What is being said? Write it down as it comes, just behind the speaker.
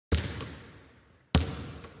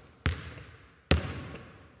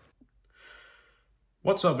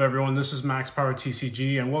What's up everyone, this is Max Power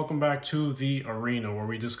TCG and welcome back to the arena where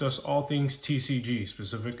we discuss all things TCG,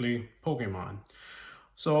 specifically Pokemon.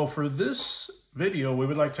 So for this video, we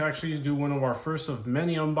would like to actually do one of our first of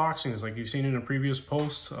many unboxings like you've seen in a previous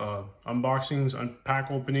post. Unboxings, pack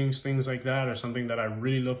openings, things like that are something that I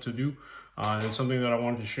really love to do. And it's something that I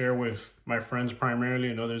wanted to share with my friends primarily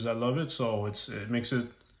and others that love it. So it makes the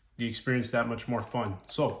experience that much more fun.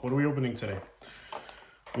 So what are we opening today?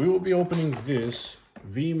 We will be opening this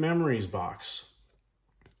VMemories box,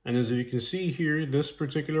 and as you can see here, this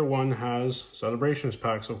particular one has celebrations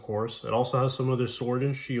packs, of course. It also has some other Sword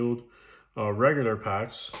and Shield regular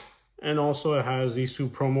packs, and also it has these two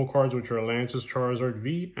promo cards, which are Lance's Charizard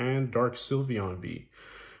V and Dark Sylveon V.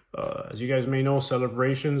 As you guys may know,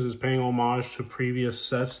 Celebrations is paying homage to previous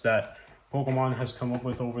sets that Pokemon has come up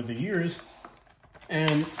with over the years,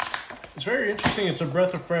 and it's very interesting. It's a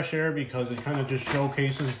breath of fresh air because it kind of just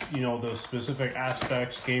showcases, the specific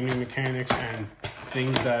aspects, gaming mechanics, and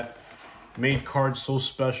things that made cards so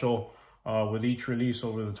special with each release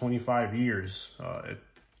over the 25 years.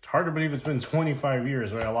 It's hard to believe it's been 25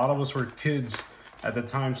 years, right? A lot of us were kids at the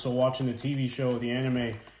time, still watching the TV show, the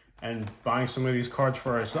anime, and buying some of these cards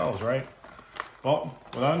for ourselves, right? Well,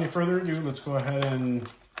 without any further ado, let's go ahead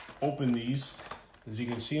and open these. As you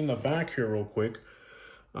can see in the back here real quick,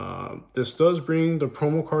 this does bring the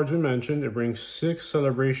promo cards we mentioned. It brings 6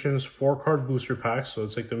 Celebrations 4-card booster packs, so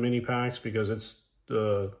it's like the mini packs because it's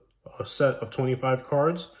a set of 25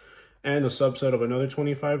 cards and a subset of another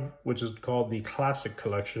 25, which is called the Classic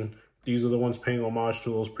Collection. These are the ones paying homage to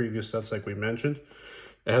those previous sets like we mentioned.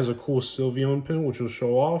 It has a cool Sylveon pin, which will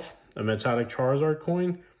show off, a metallic Charizard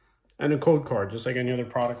coin, and a code card, just like any other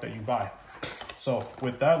product that you buy. So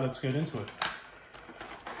with that, let's get into it.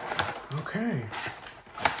 Okay.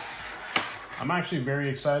 I'm actually very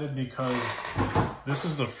excited because this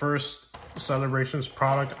is the first Celebrations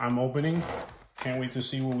product I'm opening. Can't wait to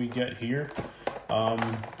see what we get here.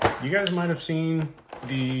 You guys might have seen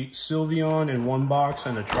the Sylveon in one box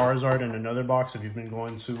and the Charizard in another box if you've been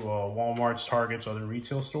going to Walmart's, Target's, other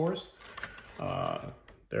retail stores.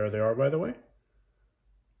 There they are, by the way.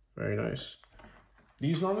 Very nice.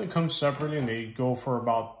 These normally come separately and they go for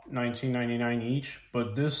about $19.99 each,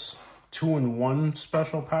 but this 2-in-1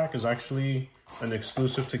 special pack is actually an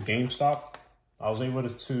exclusive to GameStop. I was able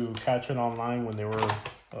to catch it online when they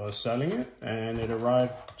were selling it, and it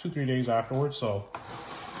arrived 2-3 days afterwards, so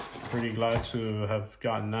pretty glad to have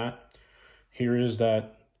gotten that. Here is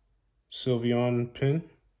that Sylveon pin,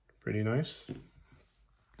 pretty nice.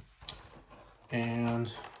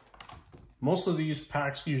 And most of these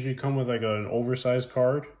packs usually come with like an oversized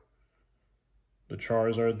card. The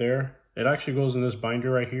Charizard there. It actually goes in this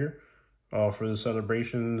binder right here. For the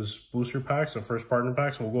Celebrations booster packs, the first partner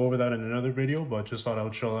packs. We'll go over that in another video, but just thought I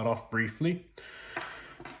would show that off briefly.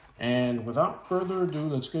 And without further ado,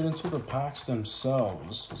 let's get into the packs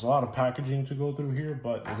themselves. There's a lot of packaging to go through here,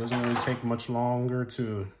 but it doesn't really take much longer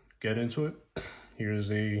to get into it. Here's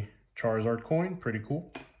a Charizard coin, pretty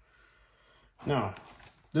cool. Now,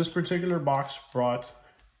 this particular box brought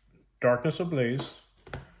Darkness Ablaze,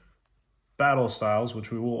 Battle Styles,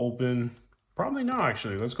 which we will open probably now,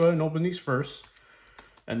 actually. Let's go ahead and open these first,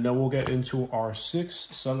 and then we'll get into our 6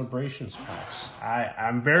 Celebrations packs.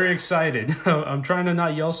 I'm very excited. I'm trying to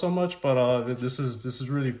not yell so much, but this is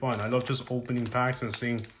really fun. I love just opening packs and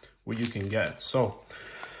seeing what you can get. So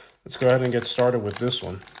let's go ahead and get started with this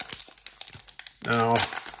one. Now,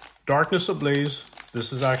 Darkness Ablaze.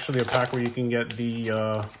 This is actually a pack where you can get the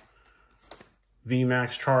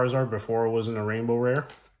VMAX Charizard before it was in a Rainbow Rare.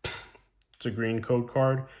 It's a green code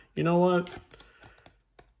card. You know what?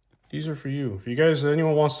 These are for you. If you guys,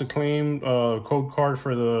 anyone wants to claim a code card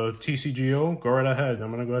for the TCGO, go right ahead.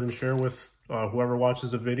 I'm going to go ahead and share with whoever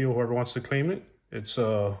watches the video, whoever wants to claim it. It's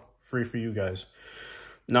free for you guys.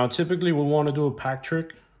 Now, typically we'll want to do a pack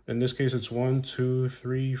trick. In this case, it's 1, 2,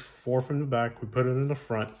 3, 4 from the back. We put it in the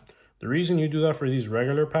front. The reason you do that for these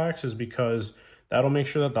regular packs is because that'll make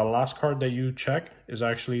sure that the last card that you check is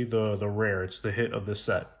actually the rare. It's the hit of the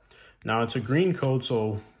set. Now, it's a green code,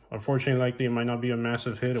 so unfortunately, likely it might not be a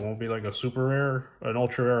massive hit. It won't be like a super rare, an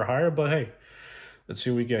ultra rare higher, but hey, let's see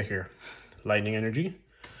what we get here. Lightning Energy,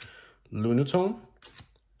 Lunatone,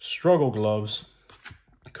 Struggle Gloves,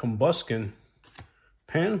 Combuskin,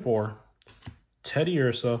 Panpour,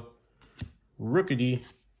 Teddiursa,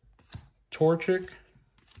 Rookidee, Torchic,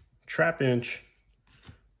 Trapinch,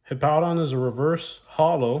 Hippowdon is a reverse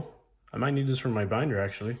holo. I might need this for my binder,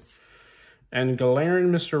 actually. And Galarian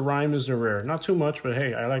Mr. Rhyme is the rare. Not too much, but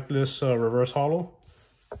hey, I like this reverse holo.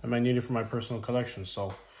 I might need it for my personal collection.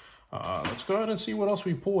 So let's go ahead and see what else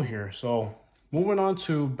we pull here. So moving on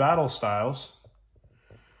to Battle Styles.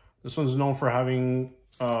 This one's known for having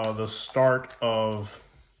the start of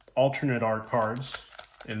alternate art cards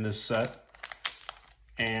in this set.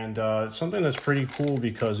 And it's something that's pretty cool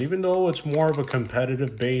because even though it's more of a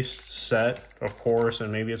competitive based set, of course,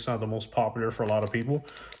 and maybe it's not the most popular for a lot of people,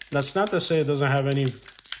 that's not to say it doesn't have any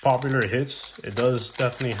popular hits. It does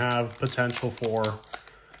definitely have potential for,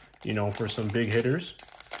 you know, for some big hitters.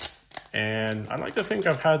 And I like to think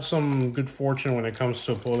I've had some good fortune when it comes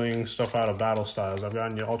to pulling stuff out of battle styles. I've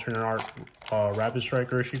gotten the alternate art Rapid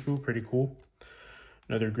Striker Urshifu, pretty cool.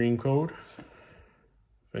 Another green code.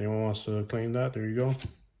 If anyone wants to claim that, there you go.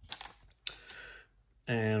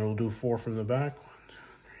 And we'll do 4 from the back. 1, 2,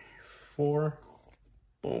 3, 4.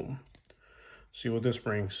 Boom. See what this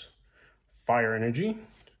brings. Fire Energy.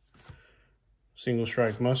 Single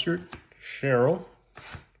Strike Mustard. Cheryl.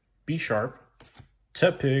 B-Sharp.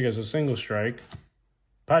 Tepig as a single strike.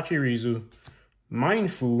 Pachirisu.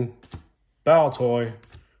 Mindfu. Baltoy.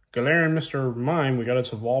 Galarian Mr. Mime. We got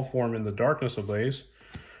its evolved form in the Darkness Ablaze.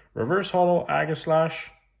 Reverse Holo Aegislash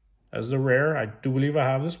as the rare. I do believe I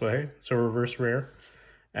have this, but hey, it's a reverse rare.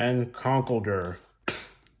 And Conkeldurr.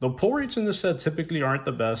 The pull rates in this set typically aren't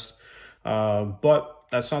the best, but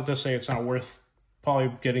that's not to say it's not worth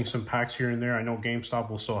probably getting some packs here and there. I know GameStop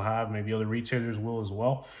will still have, maybe other retailers will as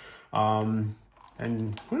well.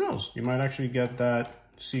 And who knows, you might actually get that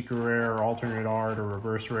secret rare or alternate art or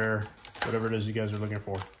reverse rare, whatever it is you guys are looking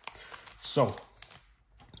for. So,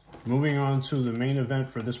 moving on to the main event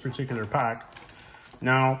for this particular pack.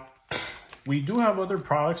 Now, we do have other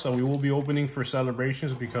products that we will be opening for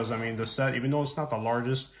celebrations because, I mean, the set, even though it's not the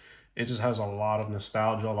largest, it just has a lot of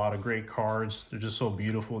nostalgia, a lot of great cards. They're just so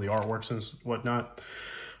beautiful, the artworks and whatnot.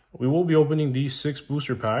 We will be opening these 6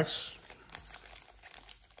 booster packs.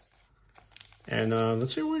 And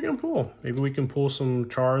let's see what we can pull. Maybe we can pull some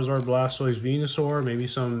Charizard, Blastoise, Venusaur, maybe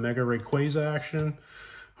some Mega Rayquaza action.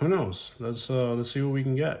 Who knows? Let's see what we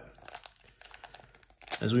can get.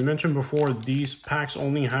 As we mentioned before, these packs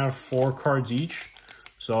only have 4 cards each.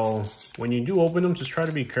 So when you do open them, just try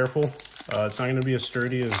to be careful. It's not going to be as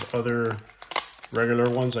sturdy as other regular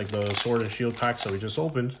ones like the Sword and Shield packs that we just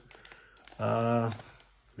opened.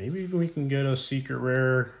 Maybe even we can get a secret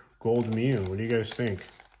rare gold Mew. What do you guys think?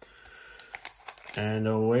 And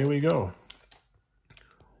away we go.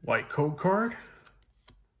 White code card.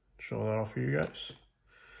 Show that off for you guys.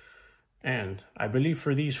 And I believe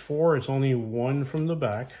for these 4, it's only 1 from the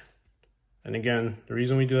back. And again, the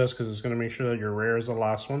reason we do this is because it's going to make sure that your rare is the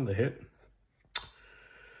last one, the hit.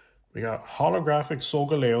 We got holographic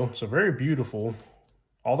Solgaleo. So very beautiful.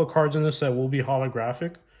 All the cards in this set will be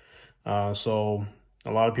holographic. So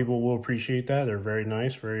a lot of people will appreciate that. They're very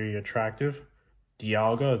nice, very attractive.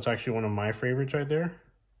 Dialga, it's actually one of my favorites right there.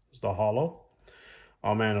 It's the holo.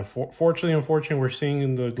 Oh man, unfortunately, we're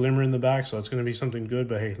seeing the glimmer in the back, so it's going to be something good.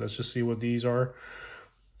 But hey, let's just see what these are.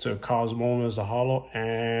 So Cosmoma is the holo.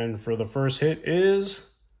 And for the first hit is,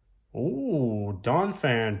 ooh,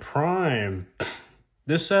 Donphan Prime.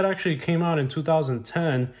 This set actually came out in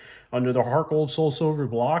 2010 under the Heart Gold Soul Silver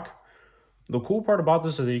block. The cool part about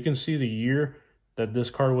this is that you can see the year that this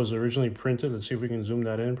card was originally printed. Let's see if we can zoom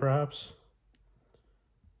that in perhaps.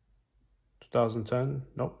 2010.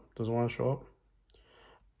 Nope, doesn't want to show up.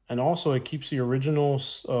 And also it keeps the original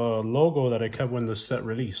logo that I kept when the set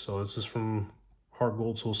released. So this is from Heart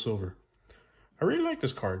Gold Soul Silver. I really like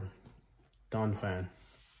this card. Donphan.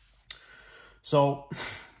 So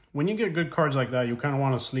when you get good cards like that, you kind of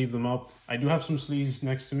want to sleeve them up. I do have some sleeves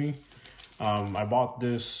next to me. I bought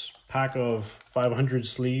this pack of 500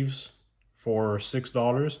 sleeves for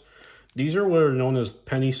 $6. These are what are known as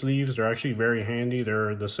penny sleeves. They're actually very handy.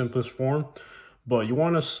 They're the simplest form. But you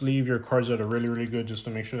want to sleeve your cards that are really, really good just to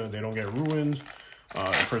make sure that they don't get ruined.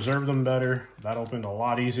 Preserve them better. That opened a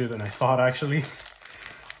lot easier than I thought, actually.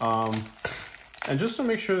 And just to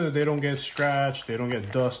make sure that they don't get scratched, they don't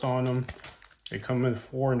get dust on them. They come in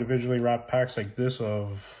 4 individually wrapped packs like this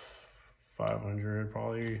of 500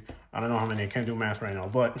 probably. I don't know how many. I can't do math right now.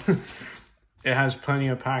 But it has plenty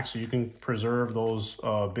of packs so you can preserve those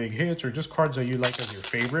big hits or just cards that you like as your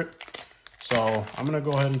favorite. So I'm going to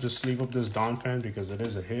go ahead and just sleeve up this Donphan because it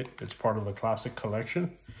is a hit. It's part of the classic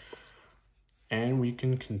collection. And we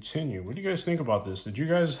can continue. What do you guys think about this? Did you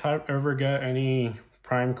guys ever get any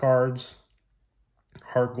Prime cards?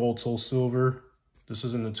 Heart Gold Soul Silver. This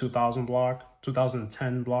is in the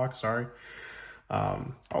 2010 block, sorry. I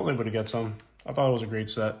was able to get some. I thought it was a great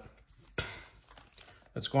set.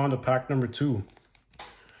 Let's go on to pack number 2.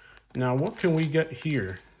 Now, what can we get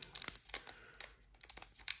here?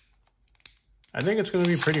 I think it's going to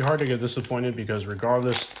be pretty hard to get disappointed because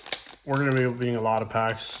regardless, we're going to be opening a lot of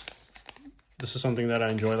packs. This is something that I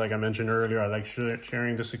enjoy. Like I mentioned earlier, I like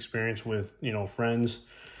sharing this experience with, you know, friends.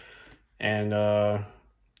 And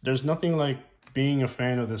there's nothing like being a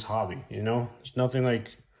fan of this hobby, you know? There's nothing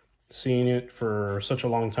like seeing it for such a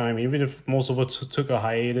long time. Even if most of us took a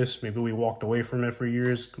hiatus, maybe we walked away from it for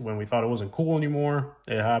years when we thought it wasn't cool anymore.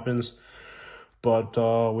 It happens. But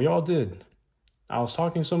we all did. I was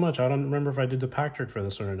talking so much, I don't remember if I did the pack trick for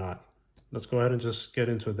this one or not. Let's go ahead and just get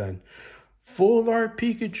into it then. Full art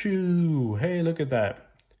Pikachu. Hey, look at that.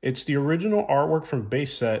 It's the original artwork from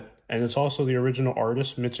base set, and it's also the original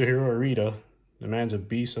artist, Mitsuhiro Arita. The man's a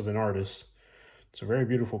beast of an artist. It's a very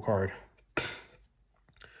beautiful card.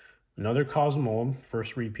 Another Cosmoem,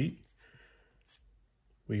 first repeat.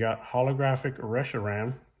 We got holographic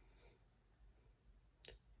Reshiram.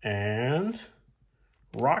 And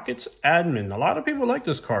Rocket's Admin. A lot of people like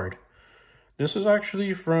this card. This is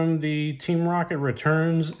actually from the Team Rocket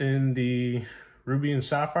Returns in the Ruby and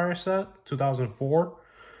Sapphire set, 2004.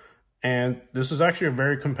 And this is actually a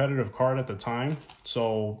very competitive card at the time.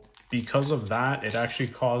 So because of that, it actually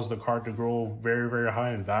caused the card to grow very, very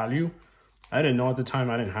high in value. I didn't know at the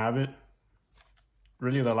time, I didn't have it.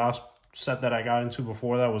 Really, the last set that I got into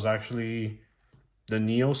before that was actually the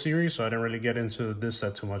Neo series. So I didn't really get into this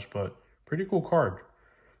set too much, but pretty cool card.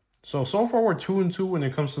 So far we're 2-2 when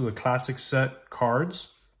it comes to the classic set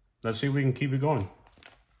cards. Let's see if we can keep it going.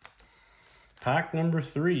 Pack number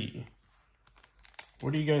 3.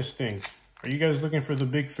 What do you guys think? Are you guys looking for the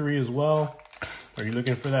big 3 as well? Are you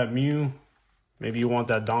looking for that Mew? Maybe you want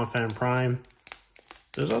that Donphan Prime.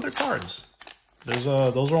 There's other cards. Those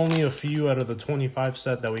are only a few out of the 25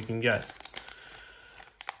 set that we can get.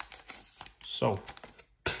 So,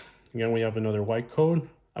 again, we have another white code.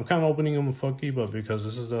 I'm kind of opening them funky, but because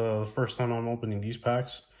this is the first time I'm opening these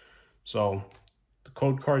packs. So the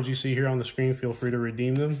code cards you see here on the screen, feel free to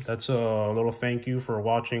redeem them. That's a little thank you for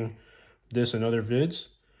watching this and other vids.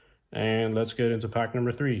 And let's get into pack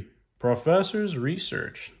number 3. Professor's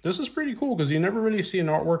Research. This is pretty cool because you never really see an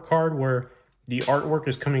artwork card where the artwork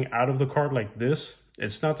is coming out of the card like this.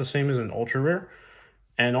 It's not the same as an ultra rare.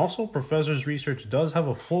 And also Professor's Research does have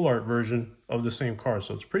a full art version of the same card.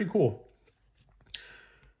 So it's pretty cool.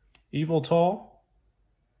 Evil Tall,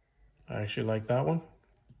 I actually like that one.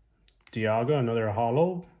 Dialga, another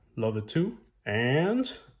holo, love it too. And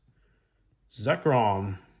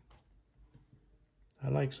Zekrom. I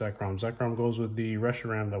like Zekrom. Zekrom goes with the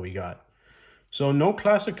Reshiram that we got. So no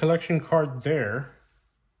classic collection card there.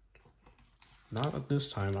 Not at this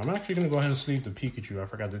time. I'm actually going to go ahead and sleeve the Pikachu. I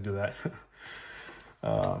forgot to do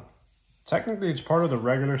that. Technically, it's part of the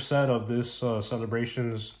regular set of this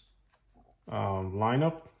Celebrations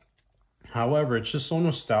lineup. However, it's just so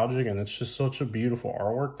nostalgic and it's just such a beautiful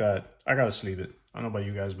artwork that I gotta sleeve it. I don't know about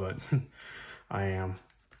you guys, but I am.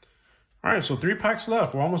 All right, so 3 packs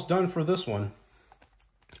left. We're almost done for this one.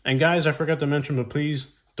 And guys, I forgot to mention, but please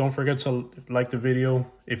don't forget to like the video.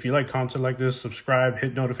 If you like content like this, subscribe,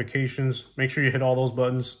 hit notifications. Make sure you hit all those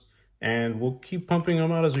buttons and we'll keep pumping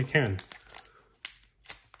them out as we can.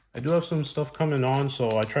 I do have some stuff coming on, so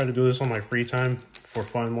I try to do this on my free time for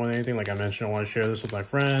fun more than anything. Like I mentioned, I want to share this with my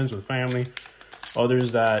friends, with family,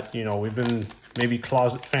 others that, you know, we've been maybe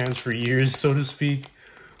closet fans for years, so to speak.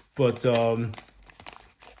 But,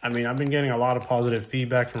 I mean, I've been getting a lot of positive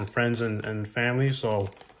feedback from friends and family, so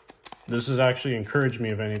this has actually encouraged me,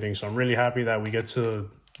 if anything. So I'm really happy that we get to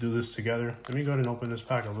do this together. Let me go ahead and open this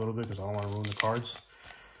pack a little bit because I don't want to ruin the cards.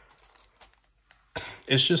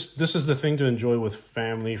 It's just, this is the thing to enjoy with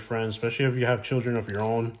family, friends, especially if you have children of your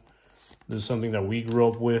own. This is something that we grew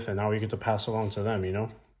up with, and now we get to pass along to them, you know?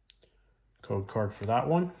 Code card for that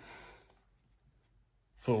one.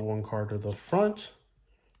 Put 1 card to the front.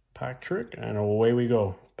 Pack trick, and away we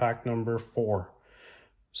go. Pack number 4.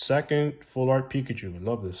 Second full art Pikachu.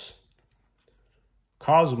 Love this.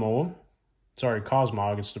 Cosmog,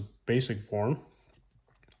 it's the basic form.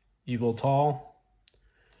 Evil Tall.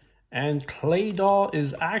 And Claydol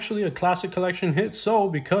is actually a classic collection hit. So,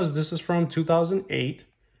 because this is from 2008,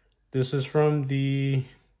 this is from the,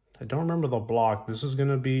 I don't remember the block. This is going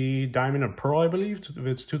to be Diamond and Pearl, I believe, if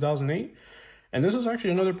it's 2008. And this is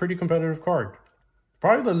actually another pretty competitive card.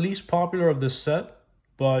 Probably the least popular of this set,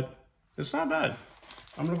 but it's not bad.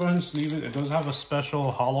 I'm going to go ahead and sleeve it. It does have a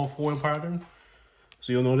special hollow foil pattern.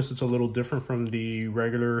 So you'll notice it's a little different from the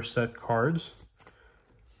regular set cards.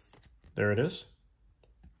 There it is.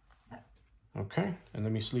 Okay, and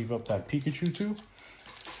let me sleeve up that Pikachu too.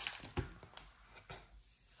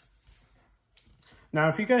 Now,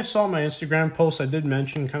 if you guys saw my Instagram post, I did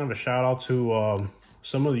mention kind of a shout out to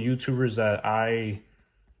some of the YouTubers that I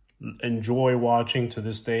enjoy watching to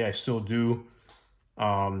this day. I still do.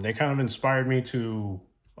 They kind of inspired me to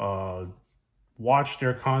watched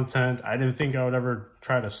their content. I didn't think I would ever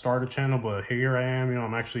try to start a channel, but here I am. You know,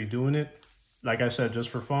 I'm actually doing it. Like I said, just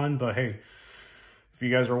for fun. But hey, if you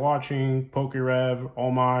guys are watching, PokeRev,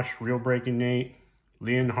 Omash, Real Breaking Nate,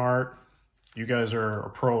 Leonhardt, you guys are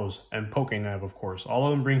pros, and PokeNav, of course. All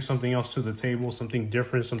of them bring something else to the table, something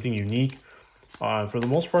different, something unique. For the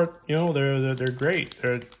most part, you know, they're great.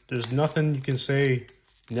 There's nothing you can say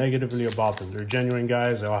negatively about them. They're genuine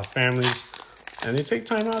guys. They all have families, and they take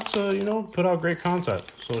time out to, you know, put out great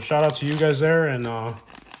content. So shout out to you guys there, and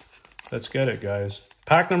let's get it, guys.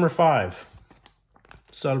 Pack number 5.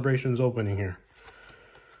 Celebrations opening here.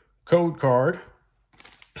 Code card.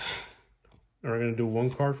 We're going to do 1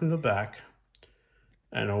 card from the back.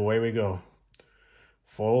 And away we go.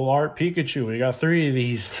 Full art Pikachu. We got 3 of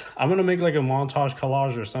these. I'm going to make like a montage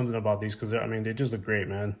collage or something about these because, I mean, they just look great,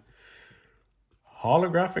 man.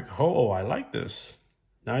 Holographic Ho-Oh. I like this.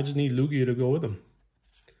 Now I just need Lugia to go with them.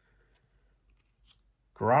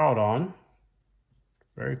 Groudon.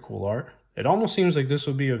 Very cool art. It almost seems like this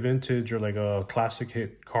would be a vintage or like a classic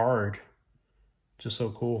hit card. Just so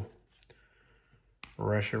cool.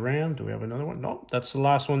 Reshiram. Do we have another one? Nope. That's the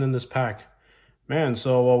last one in this pack. Man,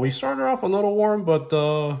 so we started off a little warm, but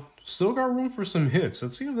still got room for some hits.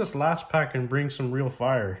 Let's see if this last pack can bring some real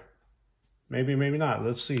fire. Maybe, maybe not.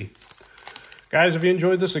 Let's see. Guys, if you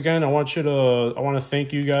enjoyed this, again, I want to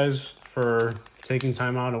thank you guys for taking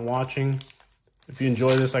time out and watching. If you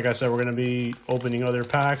enjoy this, like I said, we're going to be opening other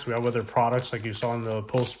packs. We have other products like you saw in the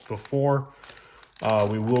post before.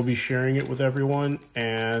 We will be sharing it with everyone.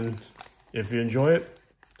 And if you enjoy it,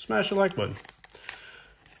 smash the like button.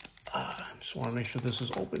 Just want to make sure this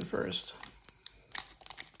is open first.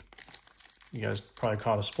 You guys probably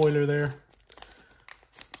caught a spoiler there.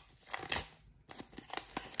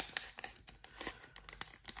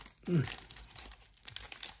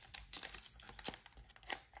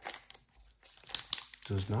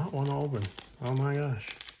 Does not want to open. Oh my gosh.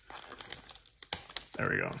 There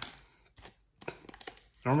we go.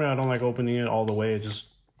 Normally I don't like opening it all the way. It just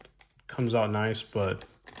comes out nice, but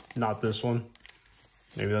not this one.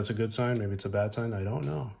 Maybe that's a good sign. Maybe it's a bad sign. I don't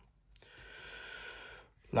know.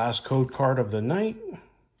 Last code card of the night.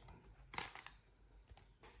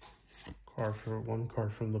 One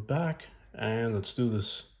card from the back. And let's do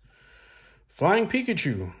this. Flying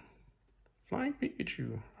Pikachu. Flying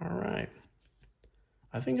Pikachu. All right.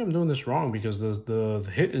 I think I'm doing this wrong because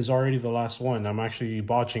the hit is already the last one. I'm actually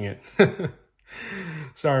botching it.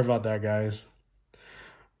 Sorry about that, guys.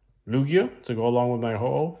 Lugia to go along with my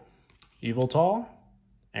Ho-Oh. Eviltal.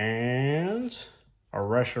 And a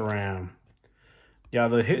Reshiram. Yeah,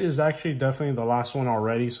 the hit is actually definitely the last one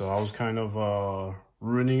already, so I was kind of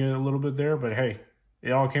ruining it a little bit there. But hey,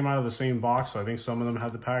 it all came out of the same box, so I think some of them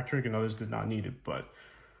had the pack trick and others did not need it. But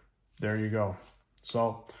there you go.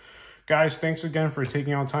 So, guys, thanks again for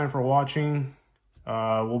taking out time for watching.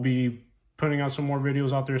 We'll be putting out some more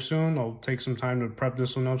videos out there soon. I'll take some time to prep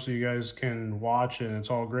this one up so you guys can watch, and it's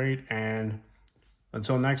all great. And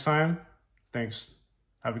until next time, thanks.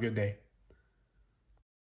 Have a good day.